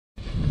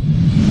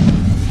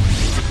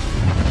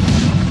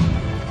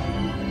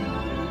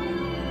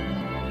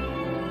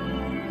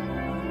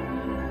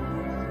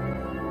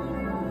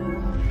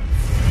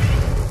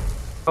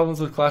Problems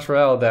with Clash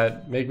Royale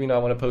that make me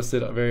not want to post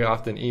it very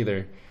often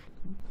either.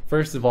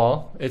 First of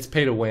all, it's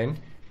pay to win,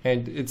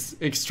 and it's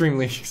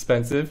extremely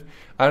expensive.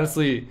 I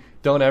honestly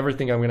don't ever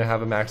think I'm going to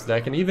have a max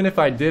deck, and even if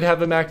I did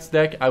have a max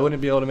deck, I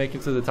wouldn't be able to make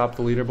it to the top of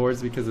the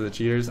leaderboards because of the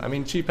cheaters. I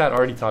mean, Cheapat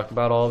already talked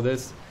about all of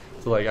this,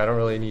 so like I don't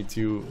really need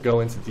to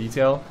go into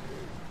detail.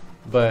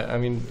 But I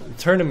mean,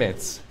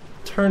 tournaments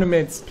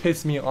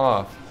piss me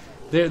off.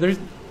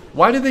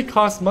 Why do they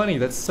cost money?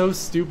 That's so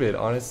stupid,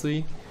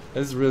 honestly.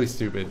 This is really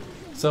stupid.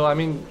 So I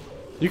mean,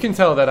 you can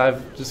tell that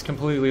I've just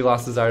completely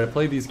lost desire to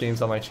play these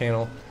games on my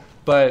channel.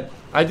 But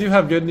I do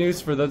have good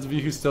news for those of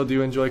you who still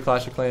do enjoy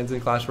Clash of Clans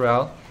and Clash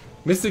Royale.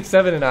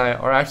 Mystic7 and I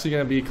are actually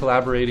going to be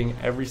collaborating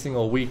every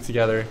single week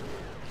together,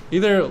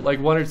 either like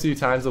 1 or 2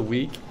 times a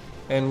week,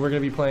 and we're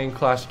going to be playing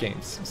Clash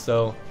games.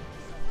 So